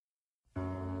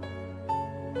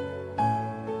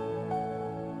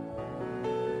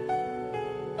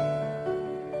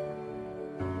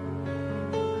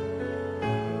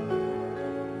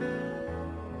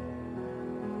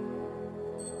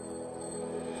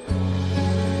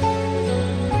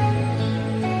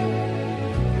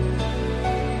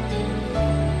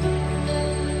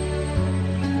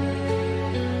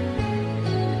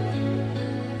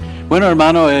Bueno,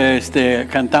 hermano,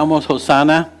 cantamos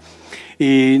Hosana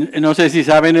y no sé si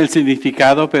saben el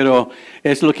significado, pero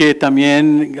es lo que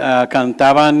también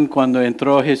cantaban cuando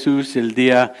entró Jesús el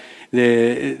día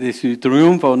de su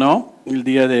triunfo, ¿no? El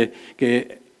día de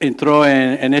que entró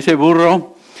en ese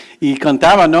burro y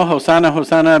cantaban, ¿no? Hosana,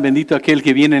 Hosana, bendito aquel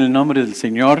que viene en el nombre del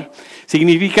Señor.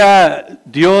 Significa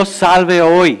Dios salve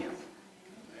hoy.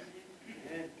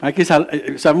 Hay que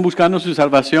están buscando su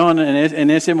salvación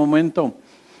en ese momento.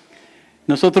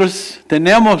 Nosotros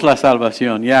tenemos la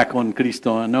salvación ya con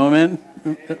Cristo, ¿no? ¿Amén?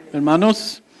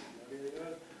 Hermanos,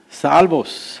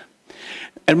 salvos.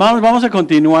 Hermanos, vamos a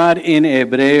continuar en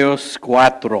Hebreos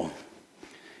 4.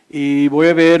 Y voy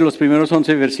a ver los primeros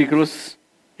 11 versículos,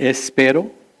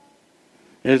 espero.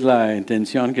 Es la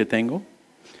intención que tengo.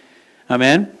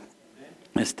 Amén.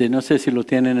 No sé si lo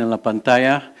tienen en la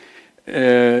pantalla.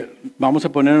 Vamos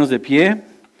a ponernos de pie.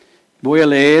 Voy a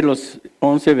leer los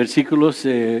 11 versículos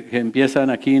que empiezan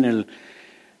aquí en el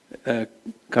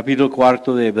capítulo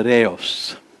 4 de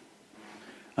Hebreos.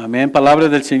 Amén. Palabra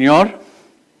del Señor.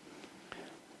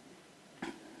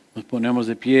 Nos ponemos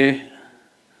de pie,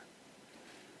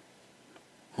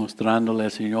 mostrándole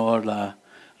al Señor la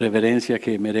reverencia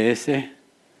que merece.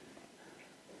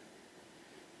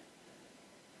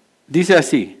 Dice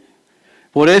así: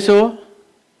 por eso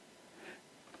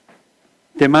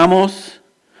temamos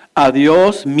a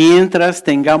Dios mientras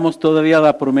tengamos todavía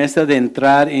la promesa de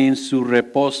entrar en su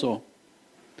reposo.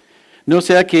 No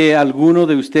sea que alguno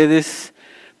de ustedes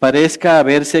parezca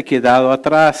haberse quedado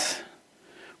atrás,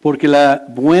 porque la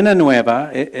buena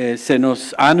nueva se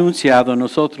nos ha anunciado a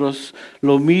nosotros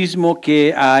lo mismo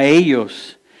que a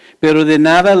ellos, pero de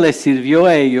nada les sirvió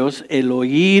a ellos el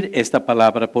oír esta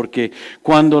palabra, porque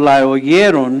cuando la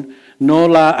oyeron no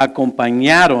la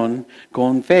acompañaron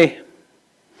con fe.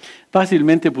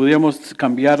 Fácilmente pudiéramos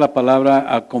cambiar la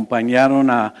palabra acompañaron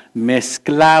a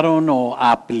mezclaron o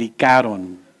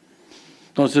aplicaron.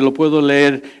 Entonces lo puedo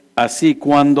leer así: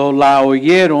 cuando la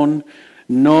oyeron,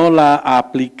 no la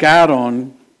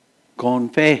aplicaron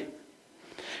con fe.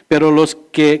 Pero los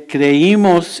que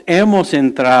creímos hemos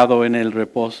entrado en el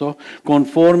reposo,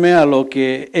 conforme a lo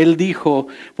que Él dijo.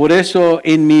 Por eso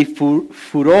en mi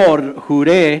furor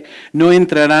juré, no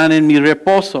entrarán en mi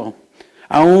reposo,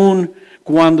 aun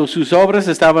cuando sus obras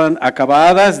estaban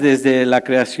acabadas desde la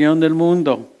creación del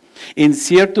mundo. En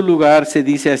cierto lugar se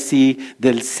dice así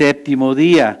del séptimo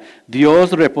día: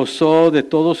 Dios reposó de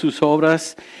todas sus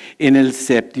obras en el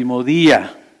séptimo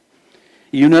día.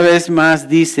 Y una vez más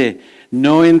dice: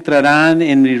 no entrarán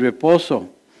en mi reposo.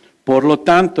 Por lo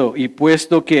tanto, y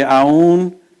puesto que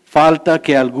aún falta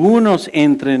que algunos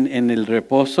entren en el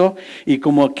reposo, y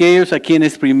como aquellos a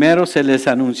quienes primero se les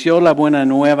anunció la buena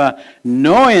nueva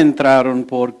no entraron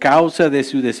por causa de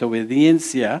su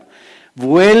desobediencia,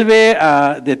 vuelve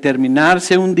a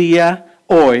determinarse un día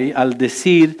hoy al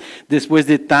decir, después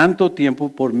de tanto tiempo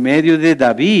por medio de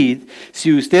David: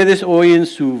 si ustedes oyen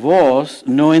su voz,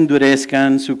 no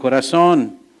endurezcan su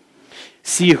corazón.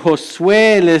 Si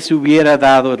Josué les hubiera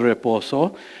dado el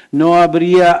reposo, no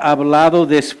habría hablado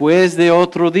después de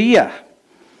otro día.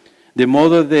 De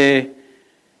modo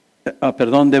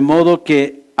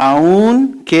que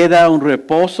aún queda un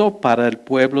reposo para el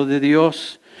pueblo de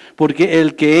Dios. Porque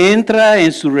el que entra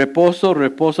en su reposo,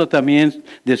 reposa también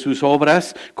de sus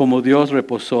obras, como Dios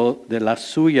reposó de las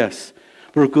suyas.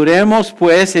 Procuremos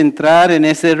pues entrar en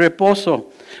ese reposo,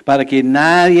 para que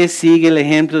nadie siga el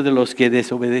ejemplo de los que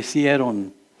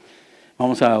desobedecieron.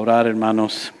 Vamos a orar,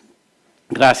 hermanos.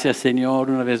 Gracias, Señor,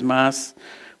 una vez más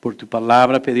por tu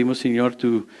palabra. Pedimos, Señor,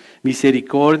 tu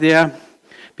misericordia.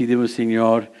 Pedimos,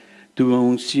 Señor, tu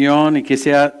unción, y que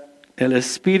sea el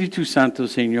Espíritu Santo,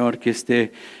 Señor, que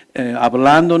esté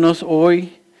hablándonos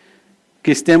hoy.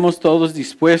 Que estemos todos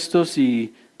dispuestos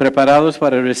y preparados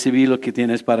para recibir lo que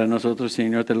tienes para nosotros,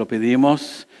 Señor. Te lo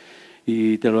pedimos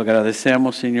y te lo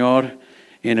agradecemos, Señor,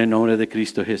 en el nombre de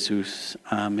Cristo Jesús.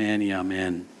 Amén y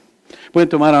amén. Pueden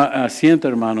tomar asiento,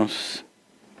 hermanos.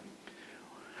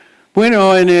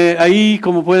 Bueno, ahí,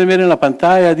 como pueden ver en la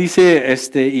pantalla, dice,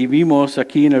 y vimos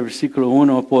aquí en el versículo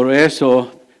 1, por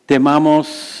eso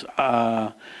temamos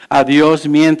a Dios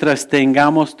mientras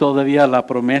tengamos todavía la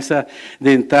promesa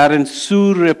de entrar en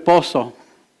su reposo.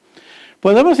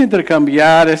 Podemos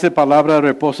intercambiar esa palabra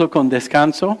reposo con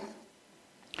descanso.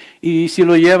 Y si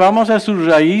lo llevamos a sus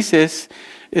raíces,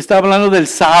 está hablando del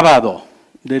sábado,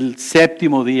 del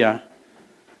séptimo día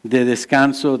de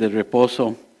descanso, de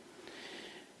reposo.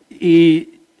 ¿Y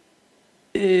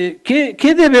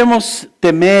qué debemos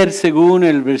temer según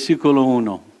el versículo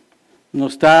 1?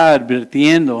 Nos está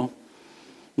advirtiendo,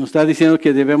 nos está diciendo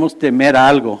que debemos temer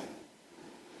algo.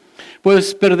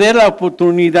 pues perder la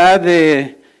oportunidad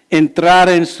de entrar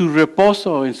en su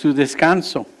reposo, en su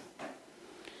descanso.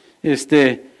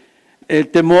 El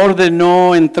temor de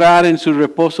no entrar en su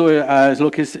reposo es lo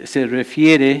que se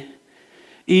refiere.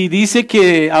 Y dice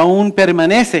que aún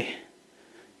permanece.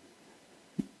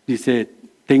 Dice,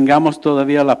 tengamos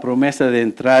todavía la promesa de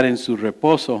entrar en su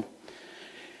reposo.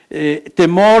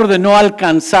 Temor de no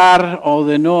alcanzar o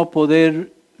de no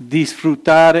poder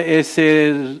disfrutar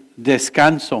ese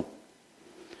descanso,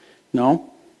 ¿no?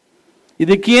 ¿Y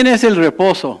de quién es el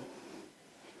reposo?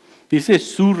 Dice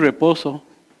su reposo.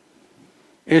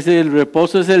 El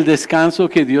reposo es el descanso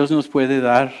que Dios nos puede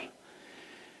dar.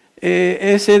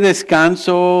 Ese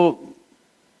descanso,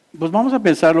 pues vamos a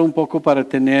pensarlo un poco para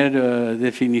tener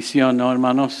definición, ¿no,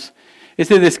 hermanos?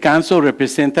 Ese descanso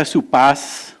representa su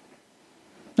paz.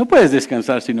 No puedes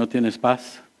descansar si no tienes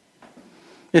paz.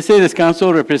 Ese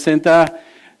descanso representa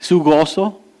su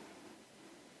gozo.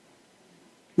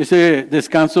 Ese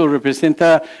descanso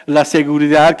representa la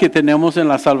seguridad que tenemos en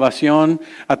la salvación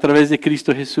a través de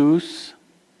Cristo Jesús.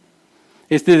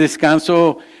 Este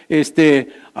descanso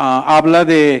habla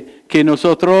de que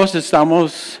nosotros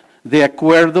estamos de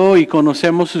acuerdo y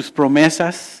conocemos sus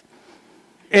promesas.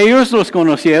 Ellos los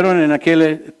conocieron en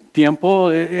aquel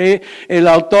tiempo. El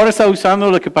autor está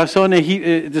usando lo que pasó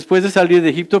después de salir de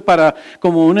Egipto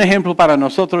como un ejemplo para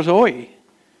nosotros hoy.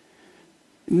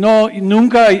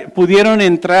 Nunca pudieron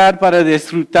entrar para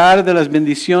disfrutar de las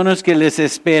bendiciones que les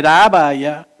esperaba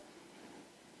allá.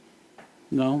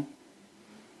 No.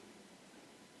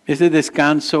 Ese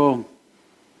descanso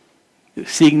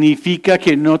significa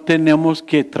que no tenemos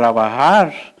que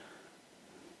trabajar,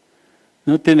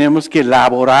 no tenemos que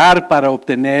laborar para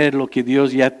obtener lo que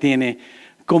Dios ya tiene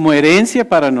como herencia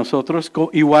para nosotros,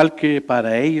 igual que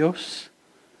para ellos.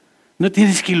 No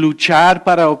tienes que luchar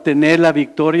para obtener la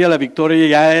victoria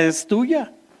ya es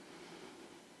tuya,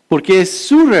 porque es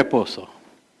su reposo,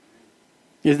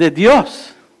 es de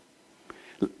Dios.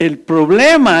 El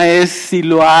problema es si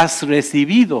lo has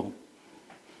recibido,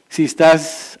 si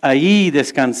estás ahí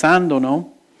descansando,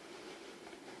 ¿no?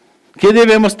 ¿Qué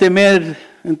debemos temer?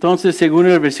 Entonces, según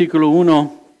el versículo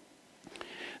 1,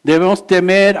 debemos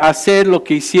temer hacer lo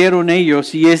que hicieron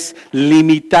ellos, y es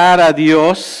limitar a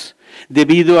Dios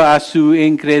debido a su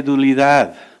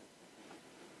incredulidad.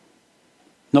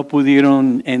 No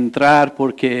pudieron entrar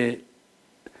porque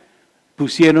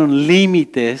pusieron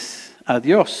límites a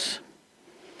Dios.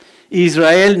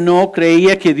 Israel no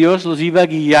creía que Dios los iba a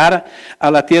guiar a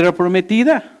la tierra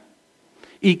prometida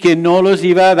y que no los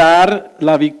iba a dar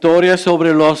la victoria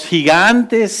sobre los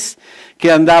gigantes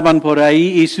que andaban por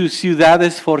ahí y sus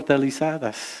ciudades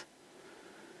fortalecidas.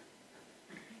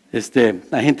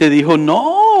 La gente dijo,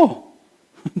 no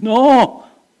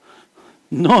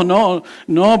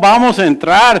vamos a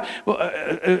entrar,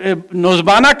 nos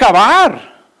van a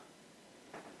acabar.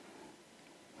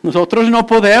 Nosotros no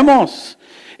podemos.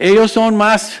 Ellos son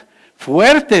más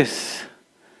fuertes.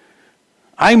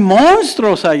 Hay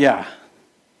monstruos allá.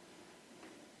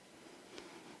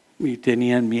 Y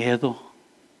tenían miedo.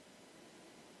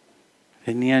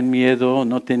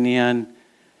 No tenían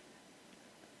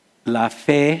la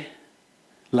fe,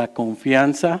 la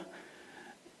confianza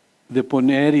de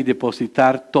poner y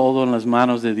depositar todo en las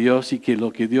manos de Dios y que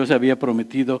lo que Dios había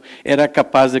prometido era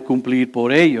capaz de cumplir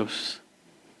por ellos.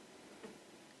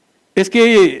 Es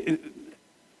que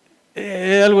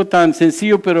es algo tan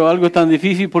sencillo, pero algo tan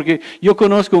difícil, porque yo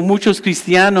conozco muchos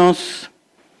cristianos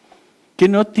que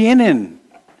no tienen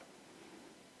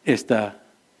esta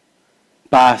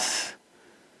paz,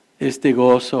 este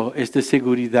gozo, esta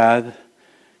seguridad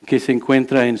que se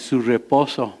encuentra en su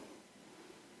reposo.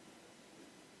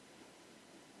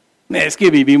 Es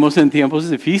que vivimos en tiempos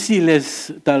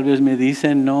difíciles, tal vez me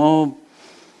dicen, no,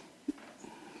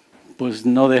 pues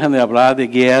no dejan de hablar de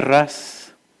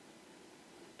guerras.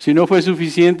 Si no fue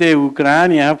suficiente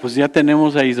Ucrania, pues ya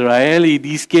tenemos a Israel y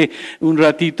dice que un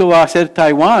ratito va a ser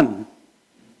Taiwán.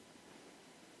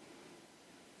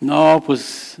 No,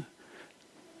 pues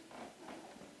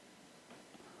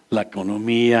la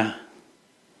economía.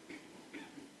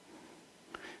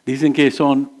 Dicen que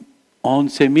son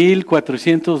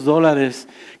 $11,400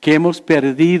 que hemos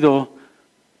perdido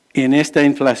en esta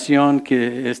inflación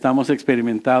que estamos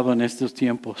experimentando en estos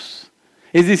tiempos.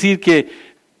 Es decir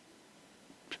que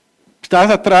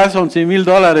estás atrás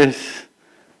 $11,000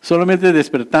 solamente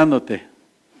despertándote,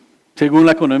 según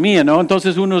la economía, ¿no?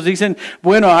 Entonces unos dicen,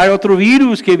 bueno, hay otro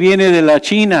virus que viene de la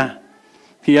China,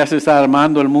 que ya se está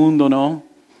armando el mundo, ¿no?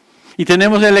 Y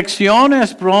tenemos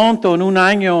elecciones pronto, en un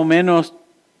año o menos.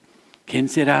 ¿Quién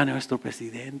será nuestro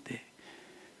presidente?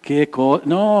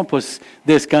 No, pues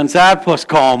descansar, pues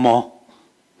 ¿cómo?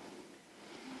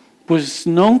 pues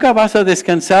nunca vas a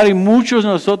descansar y muchos de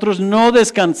nosotros no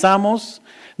descansamos,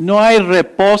 no hay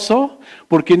reposo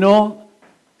porque no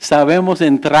sabemos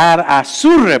entrar a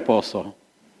su reposo.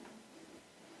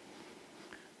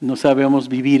 No sabemos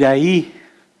vivir ahí.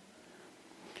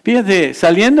 Fíjate,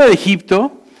 saliendo de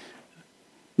Egipto,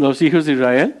 los hijos de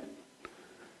Israel,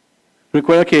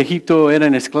 recuerda que Egipto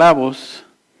eran esclavos.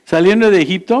 Saliendo de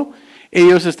Egipto,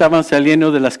 ellos estaban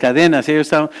saliendo de las cadenas.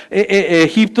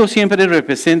 Egipto siempre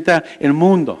representa el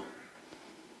mundo.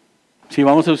 Si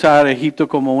vamos a usar Egipto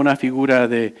como una figura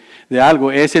de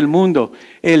algo, es el mundo.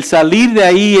 El salir de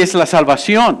ahí es la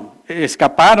salvación.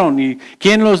 Escaparon. ¿Y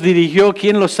quién los dirigió?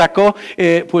 ¿Quién los sacó?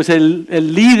 Pues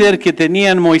el líder que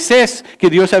tenían Moisés, que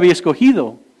Dios había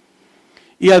escogido.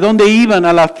 ¿Y a dónde iban?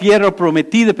 A la tierra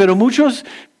prometida. Pero muchas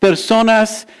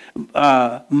personas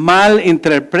mal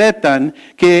interpretan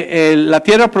que la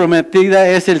tierra prometida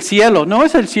es el cielo. No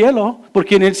es el cielo,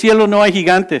 porque en el cielo no hay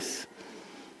gigantes.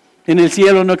 En el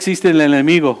cielo no existe el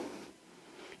enemigo.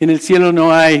 En el cielo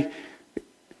no hay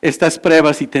estas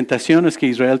pruebas y tentaciones que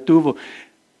Israel tuvo.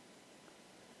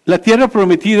 La tierra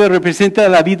prometida representa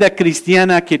la vida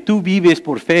cristiana que tú vives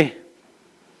por fe.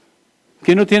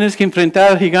 Que no tienes que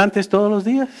enfrentar gigantes todos los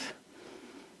días.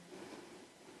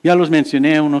 Ya los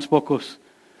mencioné unos pocos.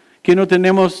 Que no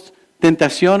tenemos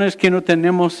tentaciones, que no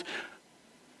tenemos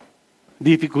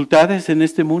dificultades en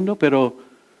este mundo, pero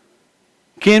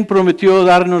 ¿quién prometió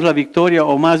darnos la victoria?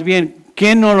 O más bien,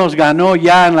 ¿quién no nos ganó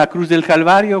ya en la cruz del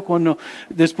Calvario cuando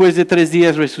después de 3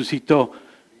 días resucitó?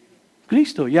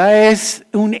 Cristo. Ya es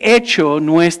un hecho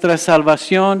nuestra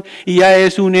salvación y ya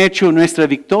es un hecho nuestra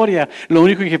victoria. Lo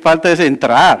único que falta es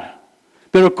entrar.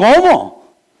 ¿Pero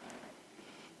cómo?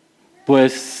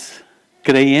 Pues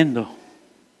creyendo.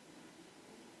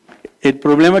 El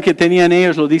problema que tenían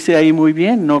ellos lo dice ahí muy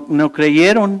bien, no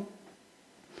creyeron.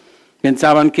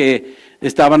 Pensaban que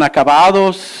estaban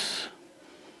acabados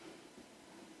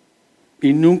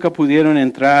y nunca pudieron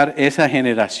entrar esa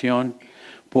generación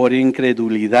por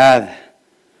incredulidad.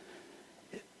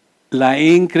 La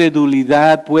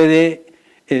incredulidad puede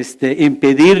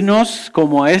impedirnos,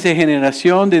 como a esa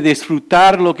generación, de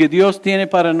disfrutar lo que Dios tiene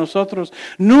para nosotros,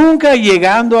 nunca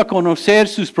llegando a conocer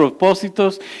sus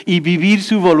propósitos y vivir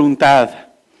su voluntad.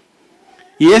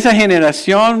 Y esa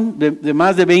generación de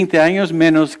más de 20 años,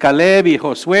 menos Caleb y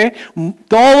Josué,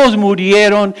 todos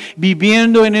murieron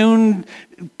viviendo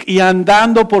y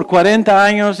andando por 40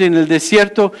 años en el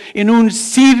desierto en un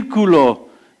círculo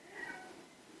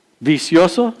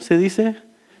vicioso, se dice,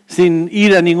 sin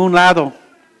ir a ningún lado.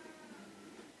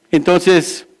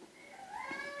 Entonces,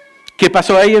 ¿qué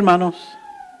pasó ahí, hermanos?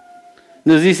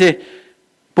 Nos dice,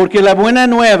 porque la buena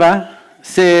nueva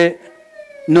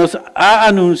nos ha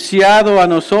anunciado a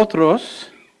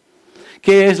nosotros.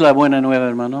 ¿Qué es la buena nueva,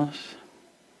 hermanos?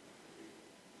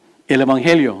 El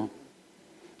Evangelio,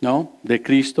 ¿no? De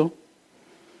Cristo.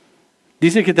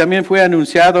 Dice que también fue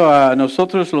anunciado a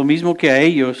nosotros lo mismo que a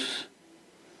ellos.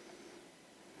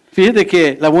 Fíjate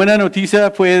que la buena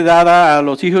noticia fue dada a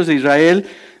los hijos de Israel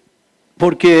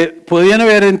porque podían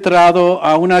haber entrado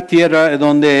a una tierra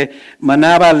donde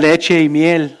manaba leche y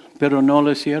miel, pero no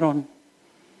lo hicieron.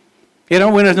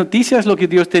 Eran buenas noticias lo que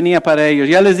Dios tenía para ellos.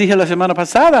 Ya les dije la semana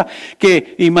pasada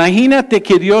que imagínate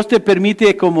que Dios te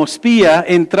permite como espía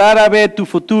entrar a ver tu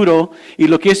futuro y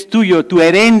lo que es tuyo, tu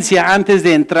herencia antes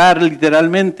de entrar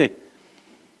literalmente.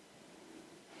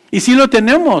 Y si lo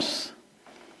tenemos,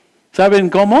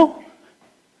 ¿saben cómo?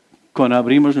 Cuando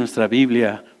abrimos nuestra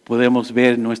Biblia podemos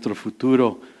ver nuestro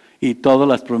futuro y todas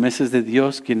las promesas de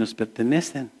Dios que nos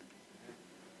pertenecen.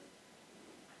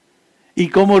 ¿Y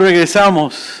cómo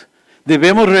regresamos?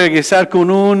 Debemos regresar con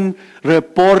un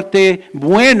reporte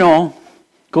bueno,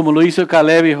 como lo hizo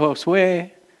Caleb y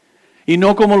Josué, y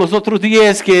no como los otros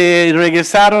 10 que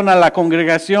regresaron a la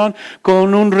congregación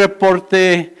con un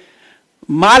reporte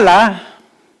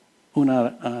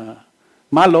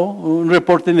un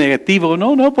reporte negativo.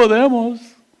 No podemos.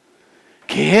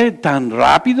 ¿Qué? ¿Tan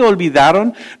rápido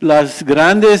olvidaron las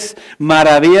grandes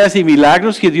maravillas y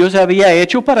milagros que Dios había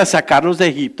hecho para sacarlos de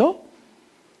Egipto?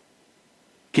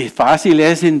 Qué fácil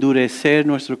es endurecer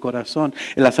nuestro corazón.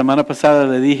 En la semana pasada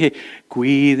le dije,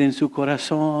 cuiden su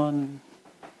corazón.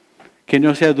 Que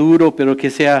no sea duro, pero que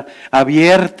sea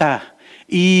abierta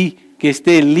y que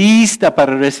esté lista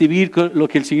para recibir lo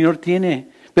que el Señor tiene.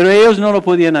 Pero ellos no lo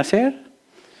podían hacer.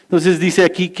 Entonces dice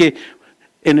aquí que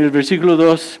en el versículo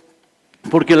 2,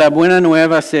 porque la buena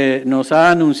nueva nos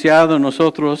ha anunciado a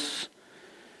nosotros,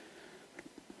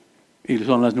 y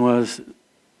son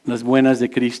las buenas de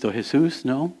Cristo Jesús,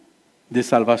 ¿no? De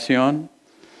salvación.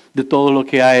 de todo lo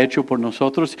que ha hecho por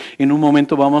nosotros. En un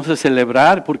momento vamos a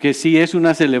celebrar, porque sí es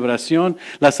una celebración,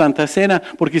 la Santa Cena,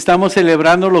 porque estamos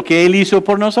celebrando lo que Él hizo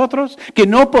por nosotros, que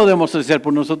no podemos hacer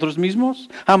por nosotros mismos.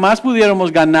 Jamás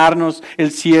pudiéramos ganarnos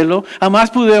el cielo, jamás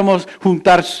pudiéramos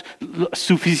juntar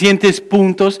suficientes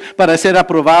puntos para ser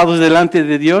aprobados delante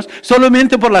de Dios.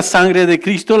 Solamente por la sangre de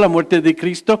Cristo, la muerte de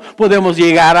Cristo, podemos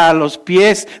llegar a los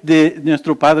pies de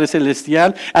nuestro Padre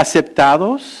Celestial,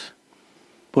 aceptados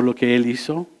por lo que Él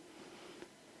hizo.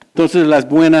 Entonces las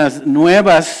buenas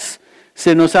nuevas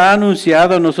se nos ha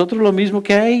anunciado a nosotros lo mismo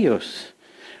que a ellos.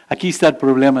 Aquí está el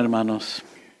problema, hermanos.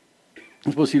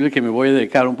 Es posible que me voy a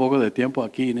dedicar un poco de tiempo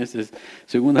aquí en esta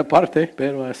segunda parte,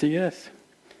 pero así es.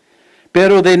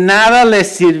 Pero de nada les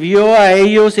sirvió a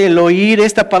ellos el oír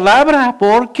esta palabra,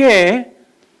 porque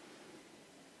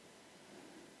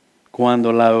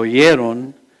cuando la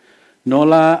oyeron, no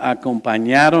la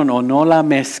acompañaron o no la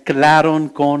mezclaron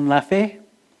con la fe.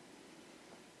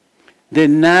 De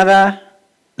nada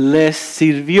les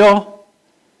sirvió.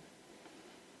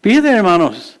 Fíjense,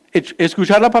 hermanos,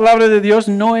 escuchar la palabra de Dios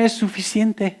no es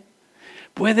suficiente.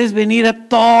 Puedes venir a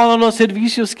todos los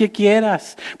servicios que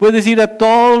quieras. Puedes ir a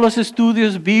todos los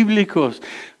estudios bíblicos.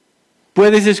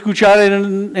 Puedes escuchar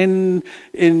en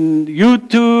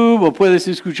YouTube, o puedes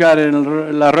escuchar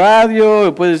en la radio,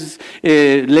 o puedes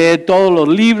leer todos los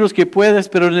libros que puedas,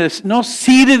 pero no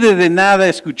sirve de nada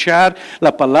escuchar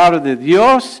la palabra de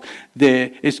Dios,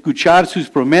 de escuchar sus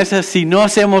promesas, si no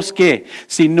hacemos ¿qué?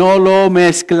 Si no lo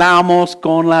mezclamos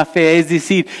con la fe, es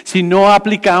decir, si no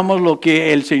aplicamos lo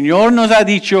que el Señor nos ha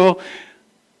dicho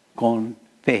con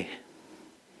fe.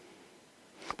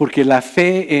 Porque la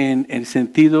fe en el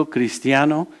sentido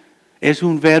cristiano es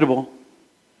un verbo.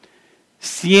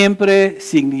 Siempre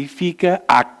significa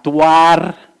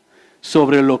actuar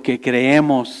sobre lo que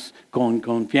creemos con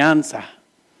confianza.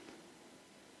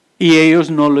 Y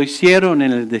ellos no lo hicieron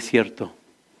en el desierto.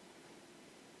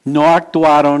 No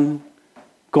actuaron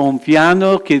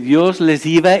confiando que Dios les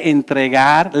iba a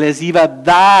entregar, les iba a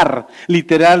dar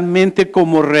literalmente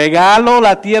como regalo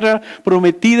la tierra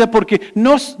prometida, porque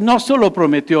no solo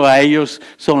prometió a ellos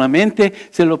solamente,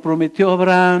 se lo prometió a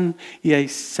Abraham y a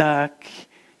Isaac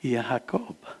y a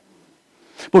Jacob.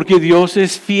 Porque Dios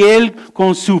es fiel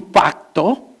con su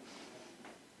pacto,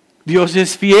 Dios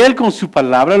es fiel con su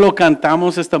palabra, lo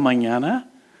cantamos esta mañana,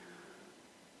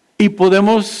 y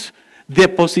podemos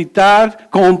depositar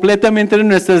completamente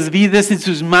nuestras vidas en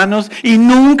sus manos y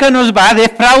nunca nos va a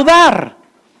defraudar.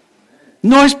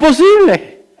 No es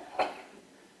posible.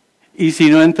 Y si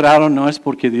no entraron, no es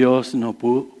porque Dios no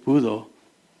pudo,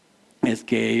 es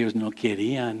que ellos no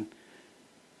querían.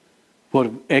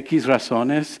 Por X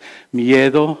razones,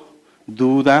 miedo,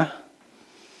 duda,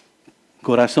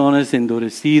 corazones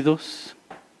endurecidos.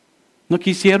 No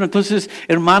quisieron. Entonces,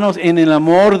 hermanos, en el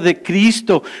amor de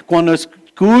Cristo, cuando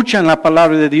escuchan la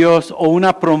palabra de Dios o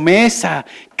una promesa,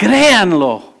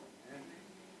 créanlo.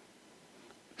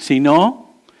 Si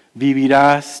no,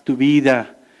 vivirás tu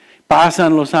vida.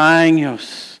 Pasan los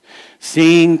años,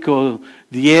 5,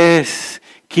 10,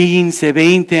 15,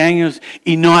 20 años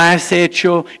y no has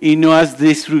hecho y no has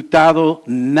disfrutado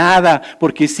nada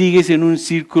porque sigues en un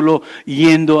círculo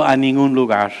yendo a ningún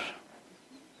lugar.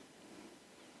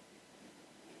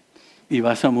 Y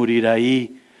vas a morir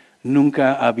ahí,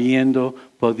 nunca habiendo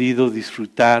podido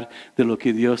disfrutar de lo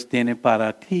que Dios tiene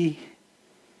para ti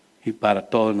y para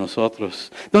todos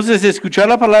nosotros. Entonces, escuchar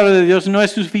la palabra de Dios no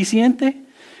es suficiente.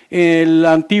 El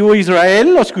antiguo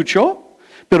Israel lo escuchó,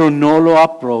 pero no lo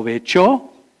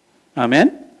aprovechó.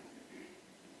 Amén.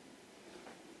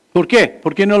 ¿Por qué?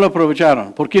 ¿Por qué no lo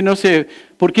aprovecharon? ¿Por qué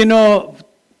no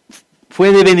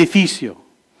fue de beneficio?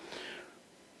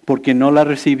 Porque no la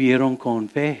recibieron con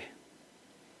fe.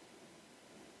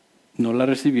 No la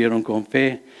recibieron con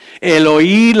fe. El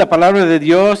oír la palabra de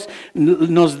Dios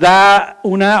nos da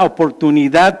una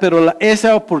oportunidad, pero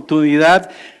esa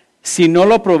oportunidad, si no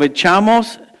lo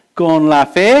aprovechamos con la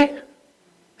fe,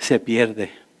 se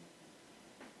pierde.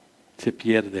 Se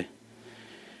pierde.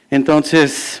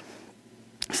 Entonces,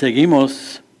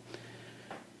 seguimos.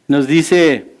 Nos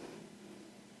dice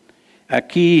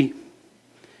aquí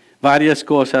varias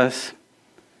cosas.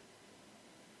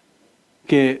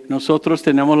 Que nosotros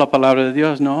tenemos la palabra de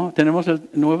Dios, ¿no? Tenemos el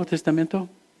Nuevo Testamento,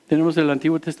 tenemos el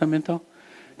Antiguo Testamento,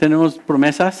 tenemos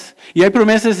promesas. Y hay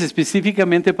promesas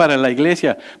específicamente para la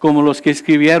iglesia, como los que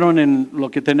escribieron en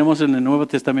lo que tenemos en el Nuevo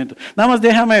Testamento. Nada más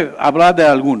déjame hablar de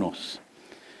algunos.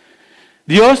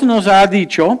 Dios nos ha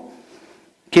dicho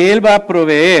que Él va a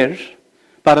proveer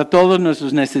para todas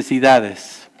nuestras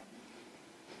necesidades.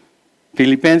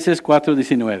 Filipenses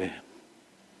 4:19.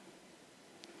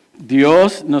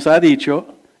 Dios nos ha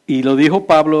dicho Y lo dijo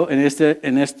Pablo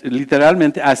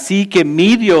literalmente, así que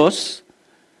mi Dios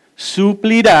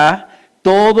suplirá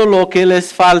todo lo que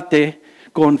les falte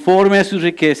conforme a sus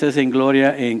riquezas en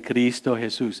gloria en Cristo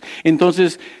Jesús.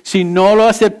 Entonces, si no lo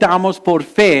aceptamos por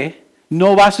fe,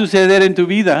 no va a suceder en tu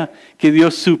vida que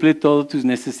Dios suple todas tus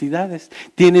necesidades.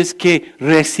 Tienes que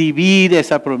recibir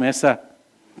esa promesa,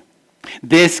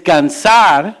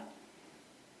 descansar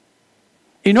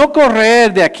y no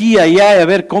correr de aquí a allá a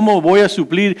ver cómo voy a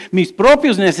suplir mis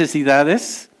propias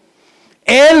necesidades.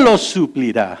 Él los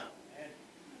suplirá.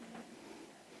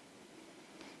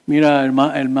 Mira,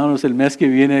 hermanos, el mes que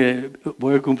viene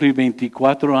voy a cumplir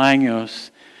 24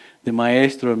 años de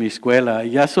maestro en mi escuela.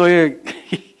 Ya soy,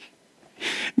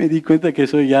 me di cuenta que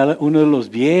soy ya uno de los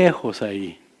viejos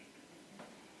ahí.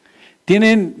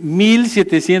 Tienen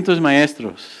 1,700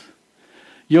 maestros.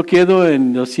 Yo quedo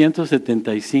en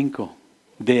 275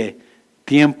 de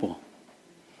tiempo.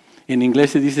 En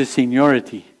inglés se dice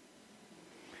seniority.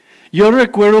 Yo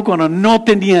recuerdo cuando no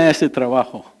tenía ese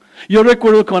trabajo. Yo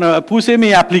recuerdo cuando puse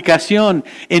mi aplicación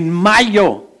en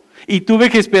mayo y tuve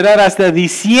que esperar hasta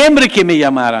diciembre que me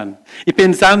llamaran. Y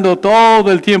pensando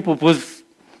todo el tiempo, pues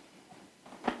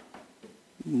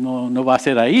no va a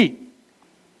ser ahí.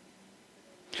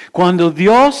 Cuando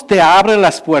Dios te abre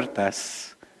las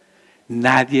puertas,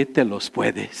 nadie te los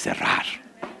puede cerrar.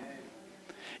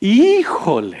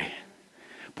 Híjole,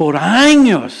 por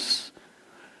años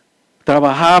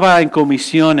trabajaba en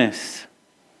comisiones.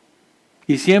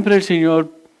 Y siempre el Señor,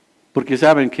 porque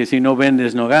saben que si no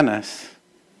vendes no ganas,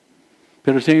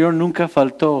 pero el Señor nunca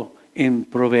faltó en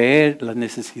proveer las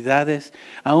necesidades,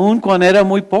 aun cuando era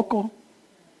muy poco.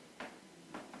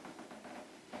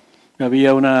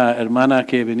 Había una hermana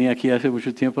que venía aquí hace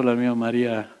mucho tiempo, la mía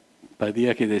María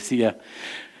Padilla, que decía,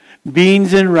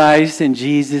 beans and rice and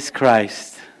Jesus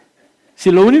Christ.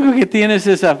 Si lo único que tienes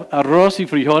es arroz y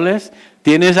frijoles,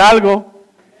 tienes algo,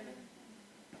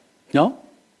 ¿no?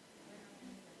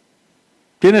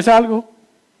 ¿Tienes algo?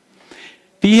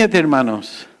 Fíjate,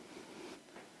 hermanos,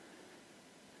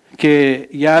 que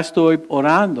ya estoy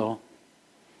orando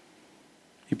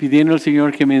y pidiendo al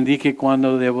Señor que me indique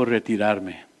cuándo debo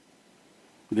retirarme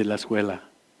de la escuela.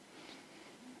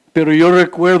 Pero yo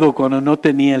recuerdo cuando no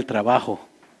tenía el trabajo.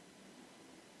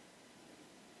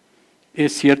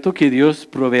 ¿Es cierto que Dios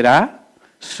proveerá,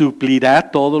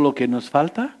 suplirá todo lo que nos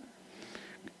falta?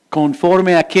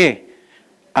 ¿Conforme a qué?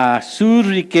 A sus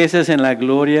riquezas en la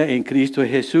gloria en Cristo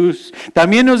Jesús.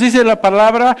 También nos dice la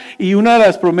palabra, y una de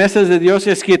las promesas de Dios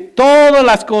es que todas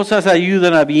las cosas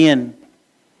ayudan a bien.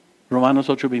 Romanos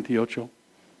 8:28.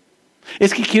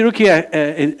 Es que quiero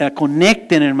que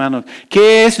conecten, hermanos.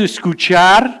 ¿Qué es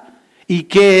escuchar y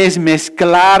qué es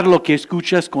mezclar lo que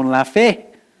escuchas con la fe?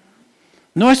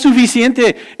 No es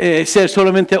suficiente ser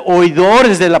solamente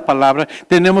oidores de la palabra.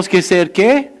 Tenemos que ser,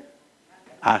 ¿qué?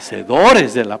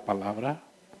 Hacedores de la palabra.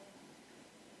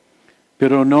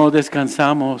 Pero no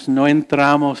descansamos, no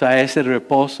entramos a ese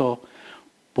reposo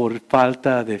por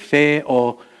falta de fe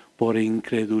o por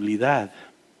incredulidad.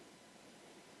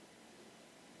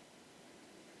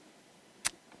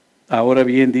 Ahora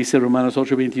bien, dice Romanos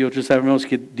 8:28, sabemos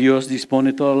que Dios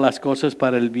dispone todas las cosas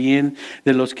para el bien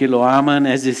de los que lo aman,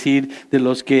 es decir, de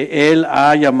los que Él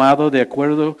ha llamado de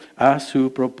acuerdo a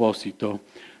su propósito.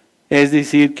 Es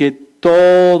decir, que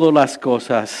todas las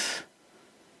cosas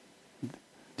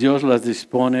Dios las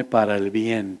dispone para el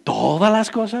bien. ¿Todas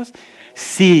las cosas?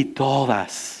 Sí,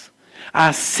 todas.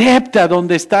 Acepta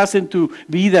donde estás en tu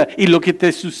vida y lo que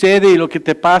te sucede y lo que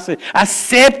te pase.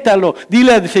 Acéptalo.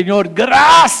 Dile al Señor,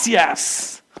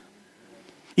 gracias.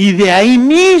 Y de ahí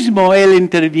mismo Él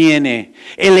interviene.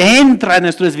 Él entra en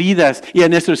nuestras vidas y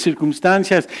en nuestras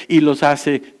circunstancias y los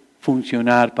hace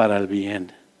funcionar para el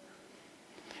bien.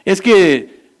 Es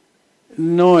que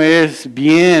no es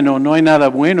bien o no hay nada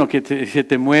bueno que se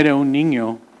te muere un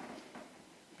niño.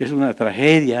 Es una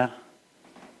tragedia.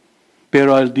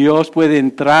 Pero el Dios puede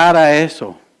entrar a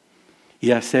eso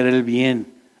y hacer el bien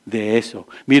de eso.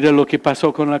 Mira lo que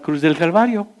pasó con la cruz del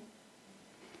Calvario.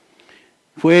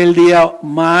 Fue el día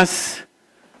más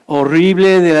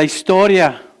horrible de la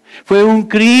historia. Fue un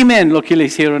crimen lo que le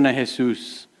hicieron a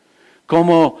Jesús.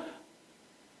 Como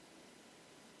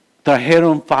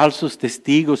trajeron falsos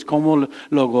testigos, cómo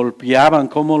lo golpeaban,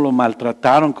 cómo lo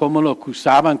maltrataron, cómo lo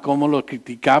acusaban, cómo lo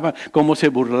criticaban, cómo se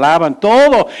burlaban.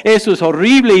 Todo eso es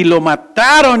horrible y lo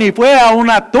mataron y fue a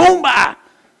una tumba.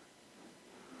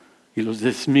 Y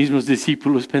los mismos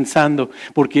discípulos pensando,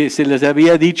 porque se les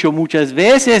había dicho muchas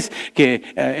veces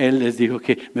que Él les dijo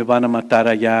que me van a matar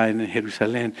allá en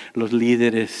Jerusalén, los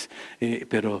líderes,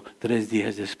 pero 3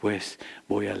 días después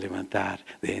voy a levantar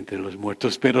de entre los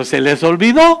muertos. Pero se les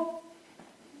olvidó.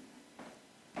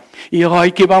 Y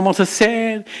ay, ¿qué vamos a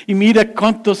hacer? Y mira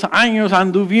cuántos años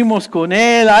anduvimos con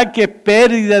él. Ay, qué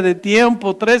pérdida de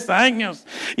tiempo, 3 años.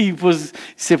 Y pues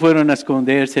se fueron a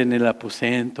esconderse en el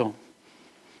aposento.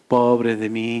 Pobre de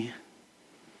mí.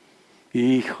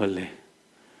 Híjole.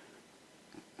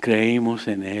 Creímos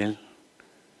en él.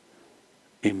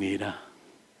 Y mira,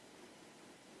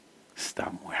 está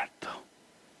muerto.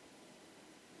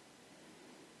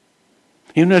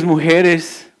 Y unas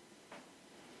mujeres,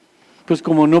 pues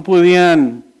como no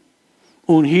podían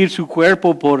ungir su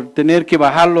cuerpo por tener que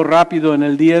bajarlo rápido en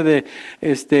el día de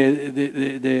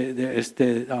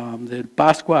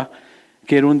Pascua,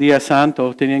 que era un día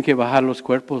santo, tenían que bajar los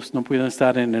cuerpos, no podían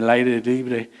estar en el aire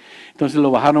libre. Entonces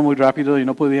lo bajaron muy rápido y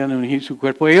no podían ungir su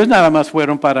cuerpo. Ellos nada más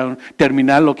fueron para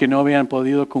terminar lo que no habían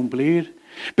podido cumplir.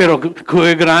 Pero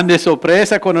qué grande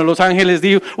sorpresa cuando los ángeles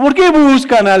dijo, ¿por qué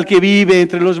buscan al que vive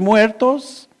entre los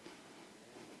muertos?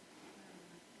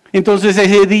 Entonces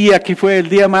ese día, que fue el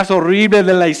día más horrible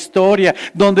de la historia,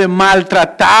 donde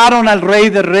maltrataron al Rey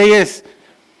de Reyes,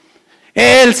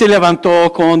 Él se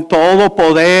levantó con todo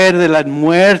poder de la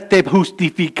muerte,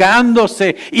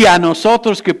 justificándose, y a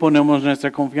nosotros que ponemos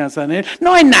nuestra confianza en Él.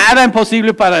 No hay nada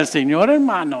imposible para el Señor,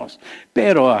 hermanos,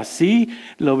 pero así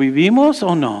lo vivimos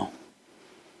o no.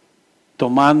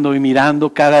 Tomando y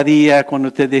mirando cada día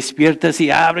cuando te despiertas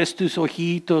y abres tus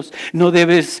ojitos. No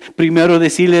debes primero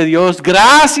decirle a Dios,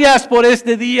 gracias por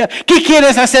este día. ¿Qué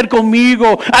quieres hacer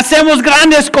conmigo? Hacemos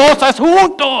grandes cosas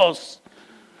juntos.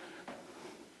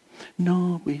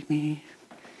 No, baby.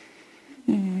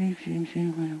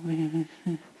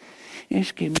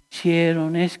 Es que me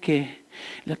hicieron, es que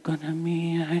la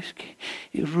economía, es que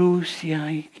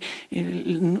Rusia, y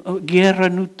guerra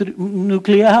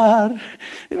nuclear.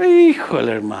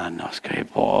 Híjole, hermanos, qué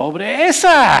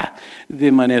pobreza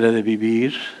de manera de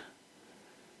vivir.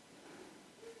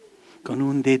 Con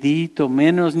un dedito,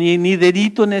 menos ni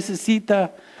dedito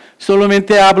necesita.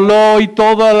 Solamente habló y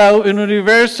todo el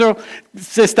universo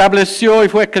se estableció y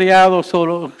fue creado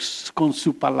solo con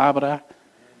su palabra.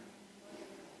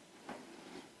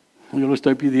 Yo le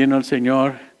estoy pidiendo al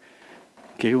Señor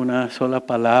que una sola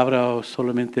palabra o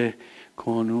solamente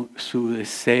con su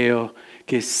deseo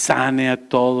que sane a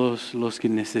todos los que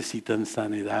necesitan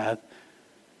sanidad.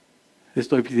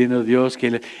 Estoy pidiendo a Dios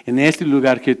que en este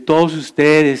lugar que todos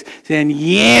ustedes sean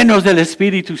llenos del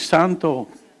Espíritu Santo.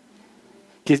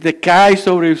 Que decae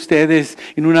sobre ustedes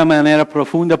en una manera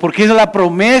profunda, porque es la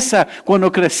promesa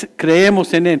cuando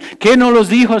creemos en Él. ¿Qué no los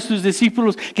dijo a sus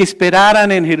discípulos que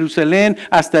esperaran en Jerusalén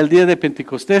hasta el día de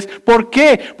Pentecostés? ¿Por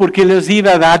qué? Porque les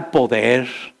iba a dar poder.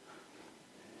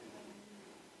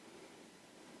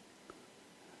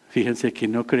 Fíjense que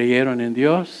no creyeron en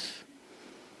Dios.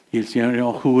 Y el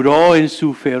Señor juró en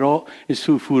su furor,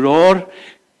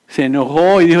 se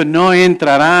enojó y dijo, no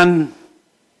entrarán.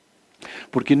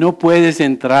 Porque no puedes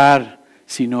entrar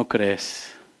si no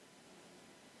crees,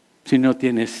 si no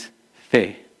tienes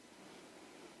fe.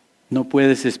 No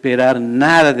puedes esperar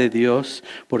nada de Dios,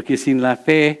 porque sin la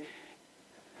fe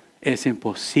es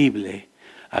imposible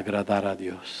agradar a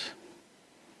Dios.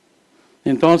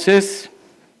 Entonces,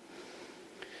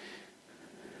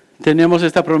 tenemos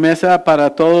esta promesa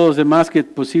para todos los demás que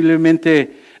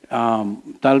posiblemente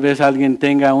tal vez alguien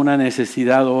tenga una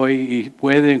necesidad hoy y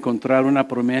puede encontrar una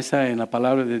promesa en la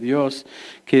palabra de Dios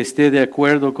que esté de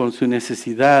acuerdo con su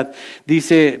necesidad.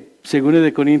 Dice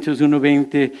 2 Corintios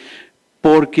 1:20,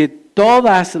 porque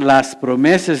todas las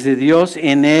promesas de Dios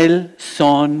en Él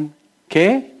son,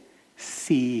 ¿qué?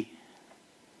 Sí.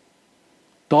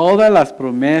 Todas las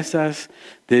promesas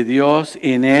de Dios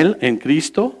en Él, en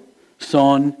Cristo,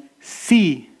 son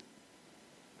sí.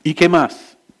 ¿Y qué más?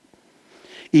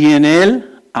 Y en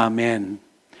Él, amén.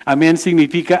 Amén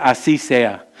significa así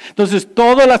sea. Entonces,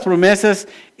 todas las promesas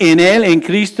en Él, en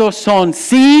Cristo, son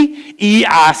sí y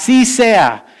así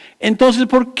sea. Entonces,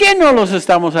 ¿por qué no los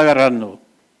estamos agarrando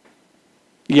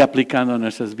y aplicando en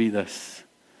nuestras vidas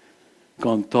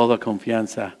con toda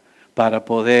confianza para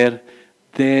poder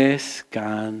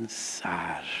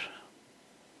descansar?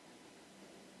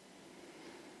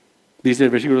 Dice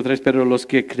el versículo 3, pero los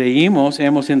que creímos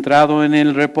hemos entrado en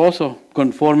el reposo,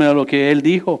 conforme a lo que Él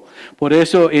dijo. Por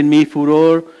eso en mi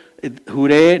furor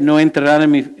juré no entrar en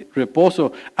mi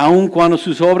reposo, aun cuando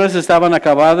sus obras estaban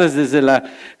acabadas desde la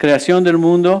creación del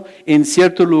mundo. En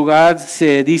cierto lugar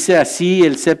se dice así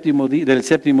del séptimo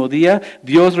día,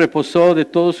 Dios reposó de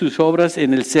todas sus obras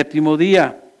en el séptimo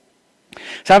día.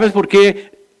 ¿Sabes por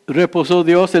qué reposó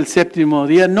Dios el séptimo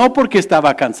día? No porque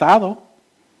estaba cansado.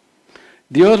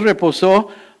 Dios reposó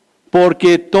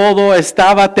porque todo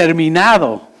estaba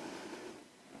terminado.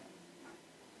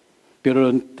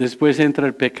 Pero después entra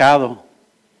el pecado.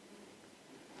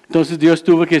 Entonces Dios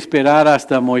tuvo que esperar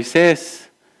hasta Moisés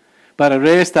para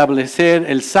restablecer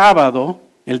el sábado,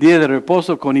 el día de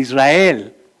reposo con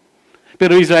Israel.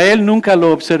 Pero Israel nunca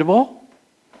lo observó.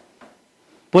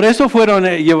 Por eso fueron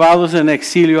llevados en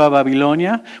exilio a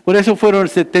Babilonia. Por eso fueron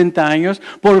 70 años.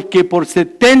 Porque por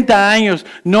 70 años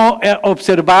no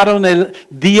observaron el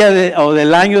día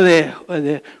del año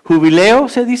de jubileo,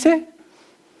 se dice.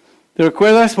 ¿Te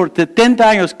recuerdas? Por 70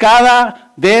 años,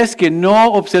 cada vez que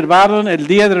no observaron el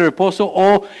día de reposo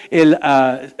o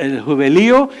el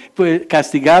jubileo, fue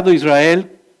castigado Israel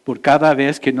por cada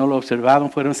vez que no lo observaron.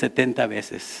 Fueron 70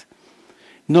 veces.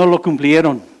 No lo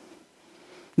cumplieron.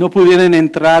 No pudieron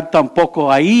entrar tampoco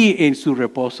ahí en su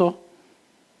reposo.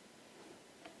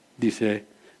 Dice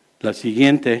la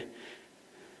siguiente,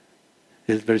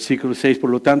 el versículo 6, por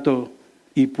lo tanto,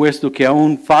 y puesto que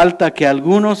aún falta que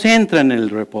algunos entren en el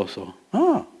reposo.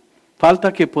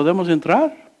 Falta que podemos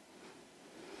entrar.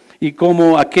 Y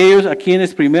como aquellos a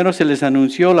quienes primero se les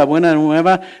anunció la buena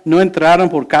nueva no entraron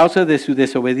por causa de su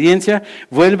desobediencia,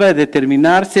 vuelve a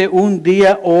determinarse un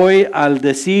día hoy al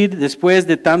decir después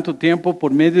de tanto tiempo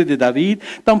por medio de David,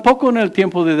 tampoco en el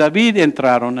tiempo de David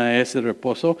entraron a ese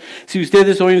reposo. Si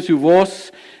ustedes oyen su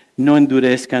voz, no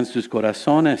endurezcan sus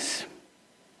corazones.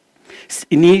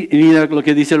 Ni lo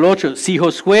que dice el 8, si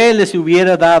Josué les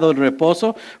hubiera dado el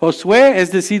reposo, Josué,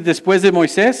 es decir, después de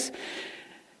Moisés,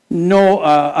 no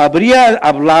habría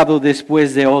hablado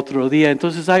después de otro día.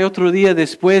 Entonces hay otro día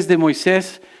después de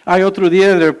Moisés, hay otro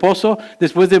día de reposo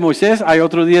después de Moisés, hay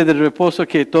otro día de reposo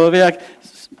que todavía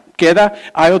queda,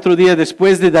 hay otro día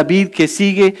después de David que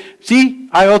sigue. Sí,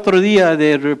 hay otro día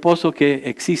de reposo que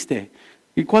existe.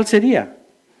 ¿Y cuál sería?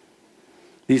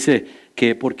 Dice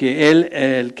que porque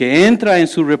el que entra en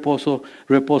su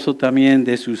reposo también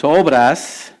de sus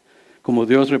obras, como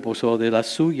Dios reposó de las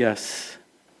suyas.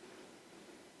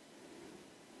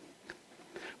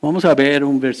 Vamos a ver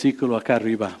un versículo acá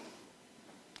arriba.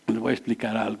 Les voy a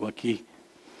explicar algo aquí.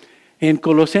 En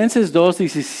Colosenses 2,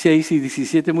 16 y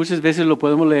 17, muchas veces lo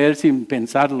podemos leer sin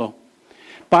pensarlo.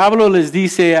 Pablo les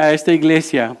dice a esta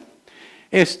iglesia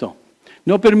esto: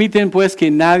 no permiten pues que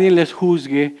nadie les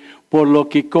juzgue por lo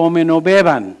que comen o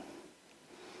beban.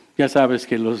 Ya sabes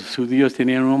que los judíos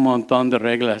tenían un montón de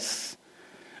reglas,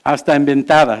 hasta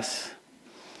inventadas.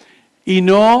 Y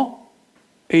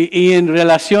en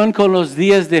relación con los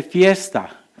días de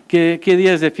fiesta, ¿qué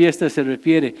días de fiesta se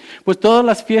refiere? Pues todas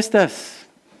las fiestas,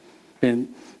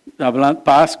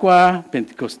 Pascua,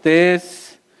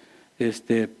 Pentecostés,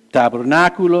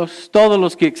 tabernáculos, todos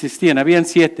los que existían, habían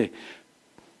 7.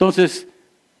 Entonces,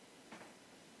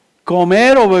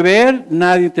 comer o beber,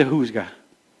 nadie te juzga.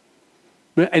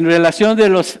 En relación de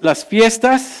las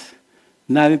fiestas,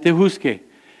 nadie te juzgue.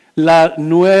 A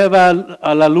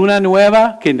la luna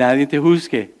nueva, que nadie te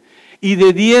juzgue. Y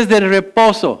de días de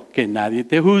reposo, que nadie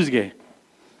te juzgue.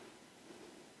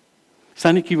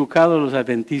 Están equivocados los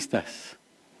adventistas,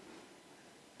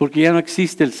 porque ya no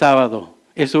existe el sábado.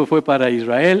 Eso fue para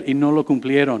Israel y no lo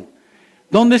cumplieron.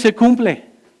 ¿Dónde se cumple?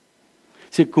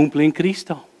 Se cumple en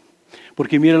Cristo.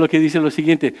 Porque mira lo que dice lo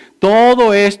siguiente: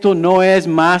 todo esto no es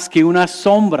más que una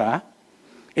sombra,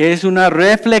 es una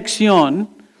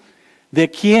reflexión. ¿De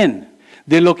quién?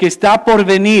 De lo que está por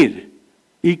venir.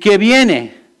 ¿Y qué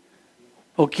viene?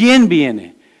 ¿O quién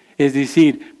viene? Es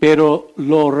decir, pero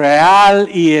lo real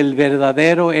y el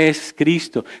verdadero es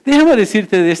Cristo. Déjame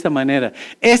decirte de esta manera: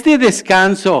 este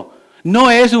descanso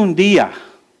no es un día.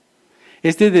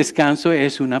 Este descanso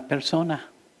es una persona,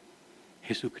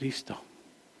 Jesucristo.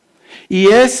 Y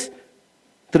es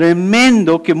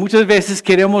tremendo que muchas veces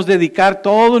queremos dedicar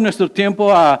todo nuestro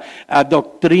tiempo a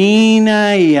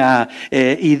doctrina y a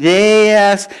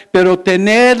ideas, pero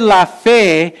tener la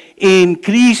fe en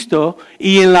Cristo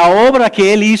y en la obra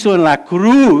que Él hizo en la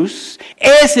cruz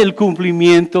es el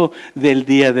cumplimiento del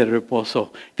día de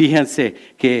reposo. Fíjense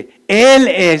que Él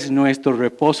es nuestro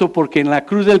reposo, porque en la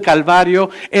cruz del Calvario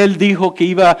Él dijo que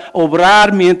iba a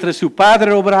obrar mientras su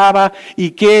Padre obraba. ¿Y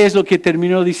qué es lo que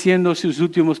terminó diciendo sus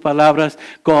últimas palabras?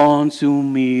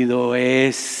 Consumido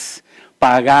es,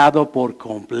 pagado por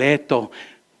completo.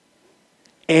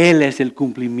 Él es el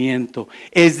cumplimiento.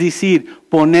 Es decir,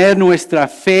 poner nuestra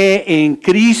fe en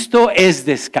Cristo es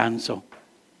descanso.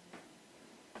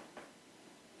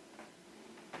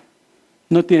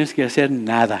 No tienes que hacer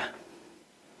nada.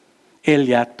 Él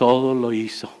ya todo lo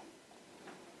hizo.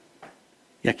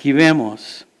 Y aquí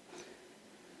vemos,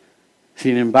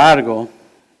 sin embargo,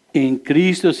 en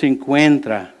Cristo se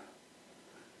encuentra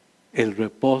el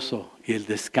reposo y el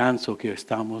descanso que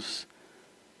estamos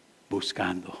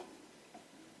buscando.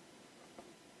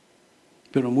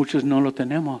 Pero muchos no lo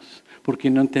tenemos porque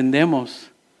no entendemos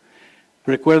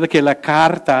Recuerda que la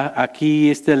carta aquí,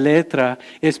 esta letra,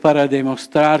 es para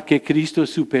demostrar que Cristo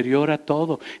es superior a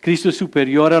todo. Cristo es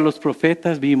superior a los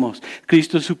profetas, vimos.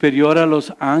 Cristo es superior a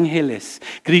los ángeles.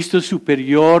 Cristo es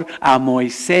superior a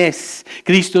Moisés.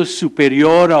 Cristo es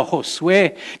superior a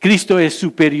Josué. Cristo es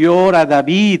superior a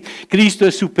David. Cristo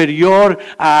es superior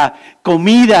a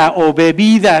comida o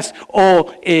bebidas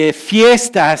o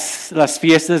fiestas, las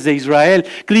fiestas de Israel.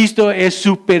 Cristo es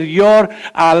superior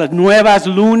a las nuevas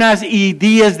lunas y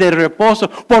días de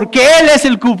reposo, porque Él es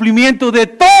el cumplimiento de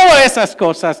todas esas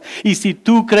cosas. Y si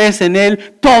tú crees en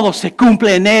Él, todo se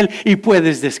cumple en Él y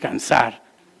puedes descansar.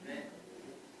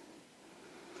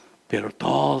 Pero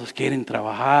todos quieren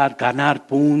trabajar, ganar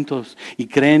puntos y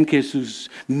creen que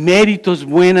sus méritos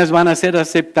buenos van a ser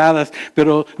aceptadas,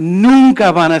 pero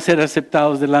nunca van a ser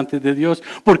aceptados delante de Dios,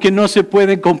 porque no se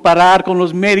pueden comparar con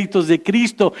los méritos de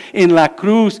Cristo en la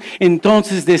cruz.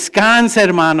 Entonces descansa,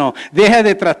 hermano. Deja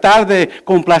de tratar de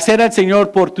complacer al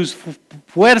Señor por tus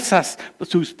fuerzas,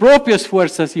 sus propias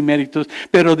fuerzas y méritos,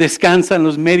 pero descansa en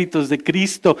los méritos de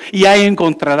Cristo y ahí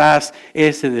encontrarás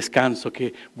ese descanso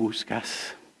que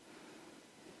buscas.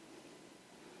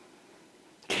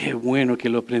 Qué bueno que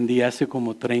lo aprendí hace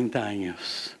como 30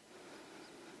 años.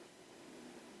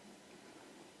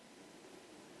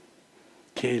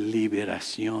 Qué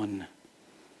liberación.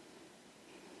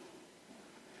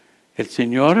 El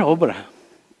Señor obra.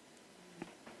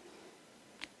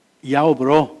 Ya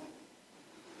obró.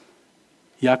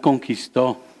 Ya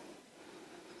conquistó.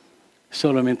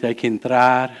 Solamente hay que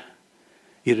entrar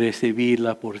y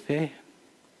recibirla por fe.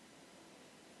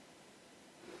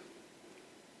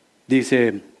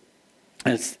 Dice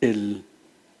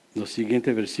los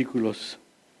siguientes versículos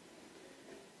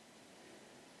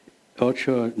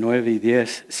 8, 9 y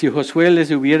 10. Si Josué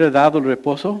les hubiera dado el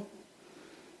reposo,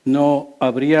 no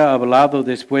habría hablado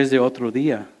después de otro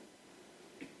día.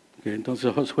 Okay,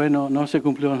 entonces Josué no se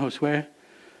cumplió en Josué,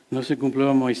 no se cumplió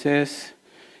en Moisés.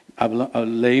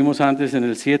 Leímos antes en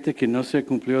el 7 que no se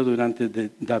cumplió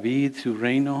durante David, su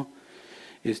reino.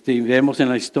 Vemos en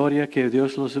la historia que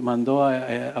Dios los mandó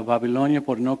a Babilonia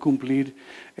por no cumplir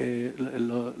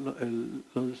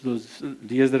los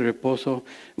días de reposo,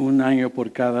 un año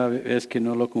por cada vez que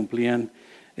no lo cumplían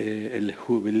el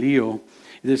jubileo.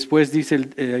 Después dice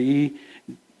ahí,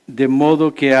 de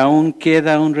modo que aún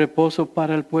queda un reposo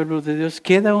para el pueblo de Dios.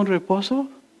 ¿Queda un reposo?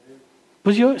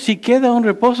 Pues si queda un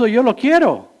reposo, yo lo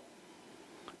quiero.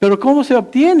 Pero ¿cómo se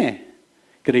obtiene?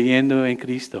 Creyendo en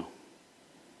Cristo.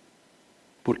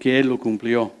 Porque Él lo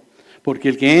cumplió. Porque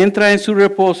el que entra en su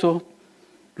reposo,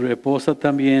 reposa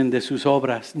también de sus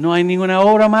obras. No hay ninguna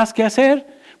obra más que hacer,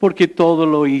 porque todo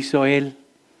lo hizo Él.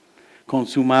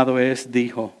 Consumado es,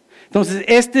 dijo. Entonces,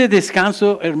 este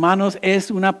descanso, hermanos, es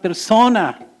una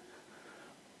persona.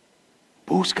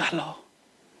 Búscalo.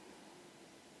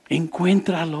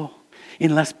 Encuéntralo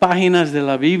en las páginas de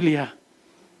la Biblia.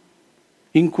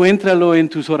 Encuéntralo en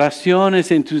tus oraciones,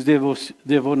 en tus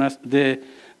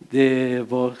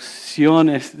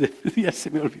devociones, ya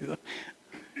se me olvidó.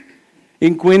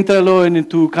 Encuéntralo en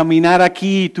tu caminar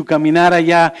aquí, tu caminar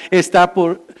allá. Está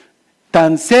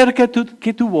tan cerca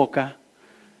que tu boca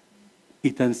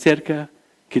y tan cerca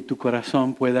que tu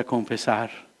corazón pueda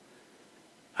confesar.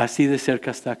 Así de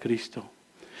cerca está Cristo.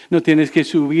 No tienes que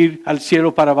subir al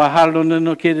cielo para bajarlo,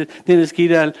 tienes que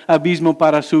ir al abismo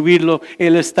para subirlo.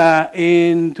 Él está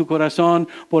en tu corazón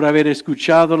por haber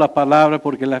escuchado la palabra,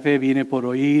 porque la fe viene por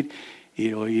oír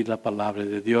y oír la palabra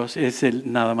de Dios. Es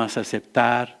nada más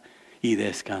aceptar y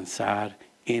descansar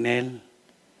en Él.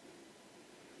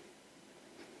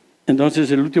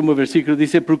 Entonces el último versículo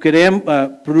dice,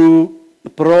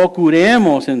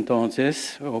 procuremos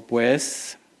entonces, o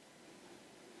pues,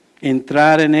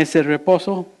 entrar en ese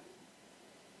reposo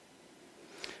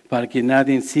para que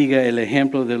nadie siga el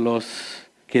ejemplo de los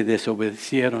que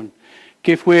desobedecieron.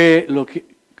 ¿Qué fue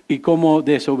y cómo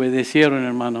desobedecieron,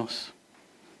 hermanos?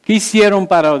 ¿Qué hicieron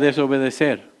para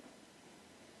desobedecer?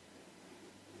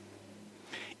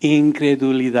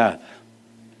 Incredulidad.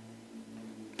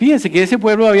 Fíjense que ese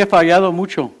pueblo había fallado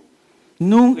mucho.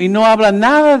 Y no habla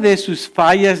nada de sus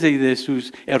fallas y de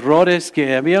sus errores,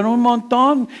 que habían un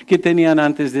montón que tenían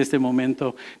antes de este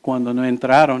momento cuando no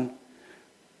entraron.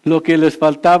 Lo que les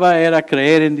faltaba era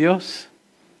creer en Dios.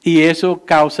 Y eso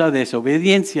causa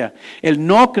desobediencia. El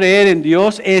no creer en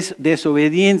Dios es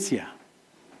desobediencia.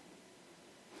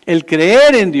 El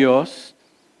creer en Dios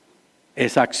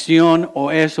es acción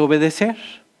o es obedecer.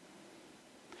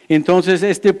 Entonces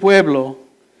este pueblo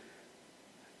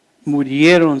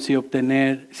murieron sin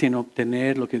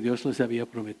obtener lo que Dios les había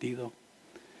prometido.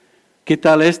 ¿Qué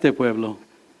tal este pueblo?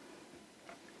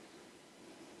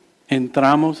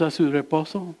 ¿Entramos a su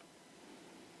reposo?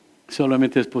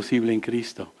 Solamente es posible en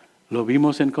Cristo. Lo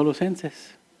vimos en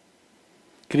Colosenses.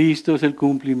 Cristo es el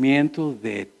cumplimiento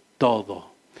de todo.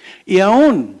 Y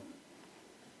aún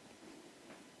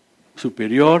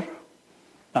superior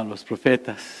a los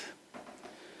profetas,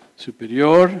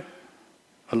 superior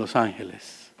a los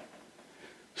ángeles,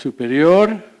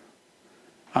 superior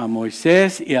a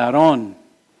Moisés y Aarón,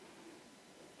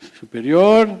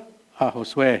 superior a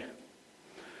Josué,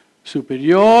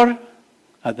 superior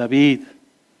a David,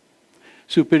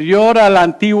 superior al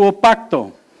antiguo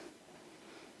pacto,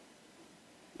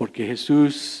 porque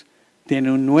Jesús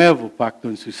tiene un nuevo pacto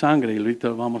en su sangre y ahorita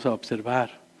lo vamos a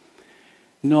observar.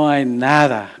 No hay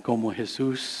nada como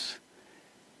Jesús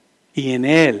y en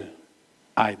Él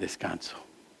hay descanso.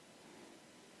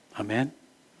 Amén.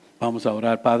 Vamos a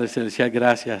orar. Padre Celestial,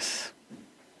 gracias.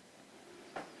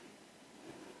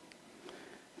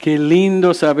 Qué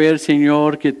lindo saber,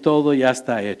 Señor, que todo ya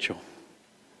está hecho.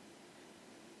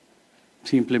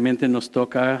 Simplemente nos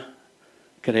toca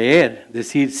creer,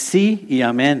 decir sí y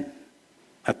amén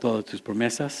a todas tus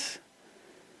promesas.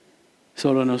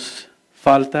 Solo nos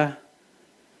falta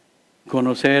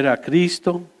conocer a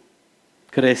Cristo,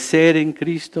 crecer en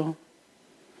Cristo,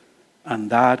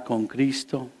 andar con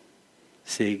Cristo,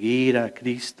 seguir a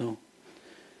Cristo.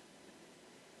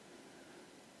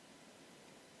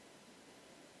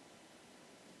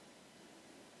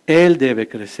 Él debe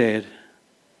crecer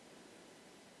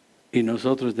y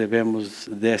nosotros debemos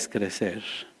descrecer.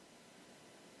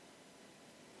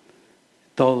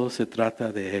 Todo se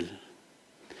trata de Él.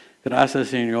 Gracias,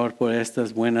 Señor, por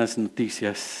estas buenas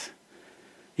noticias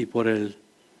y por el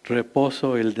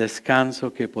reposo, el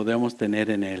descanso que podemos tener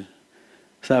en Él.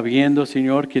 Sabiendo,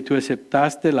 Señor, que tú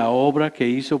aceptaste la obra que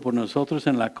hizo por nosotros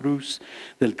en la cruz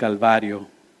del Calvario.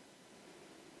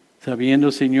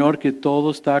 Sabiendo, Señor, que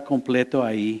todo está completo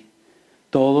ahí,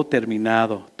 todo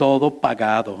terminado, todo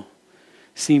pagado.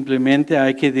 Simplemente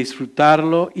hay que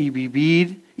disfrutarlo y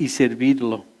vivir y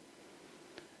servirlo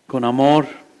con amor.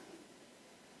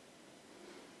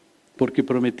 Porque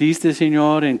prometiste,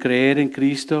 Señor, en creer en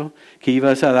Cristo, que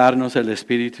ibas a darnos el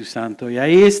Espíritu Santo. Y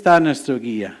ahí está nuestro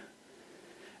guía.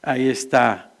 Ahí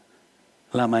está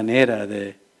la manera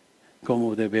de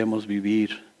cómo debemos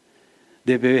vivir.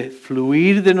 Debe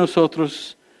fluir de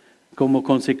nosotros como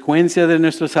consecuencia de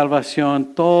nuestra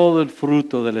salvación todo el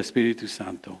fruto del Espíritu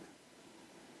Santo.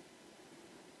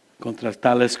 Contra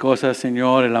tales cosas,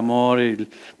 Señor, el amor,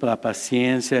 la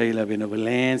paciencia y la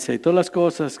benevolencia y todas las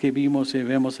cosas que vimos y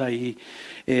vemos ahí,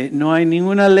 no hay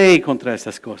ninguna ley contra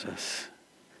esas cosas.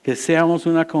 Que seamos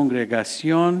una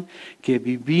congregación que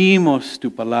vivimos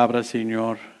tu palabra,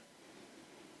 Señor,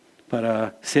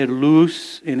 para ser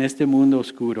luz en este mundo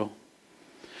oscuro,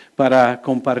 para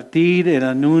compartir el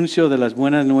anuncio de las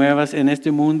buenas nuevas en este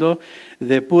mundo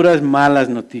de puras malas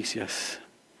noticias.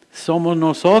 Somos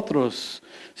nosotros,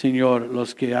 Señor,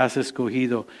 los que has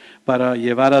escogido para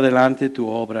llevar adelante tu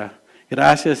obra.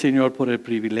 Gracias, Señor, por el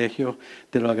privilegio.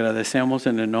 Te lo agradecemos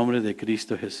en el nombre de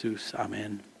Cristo Jesús.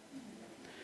 Amén.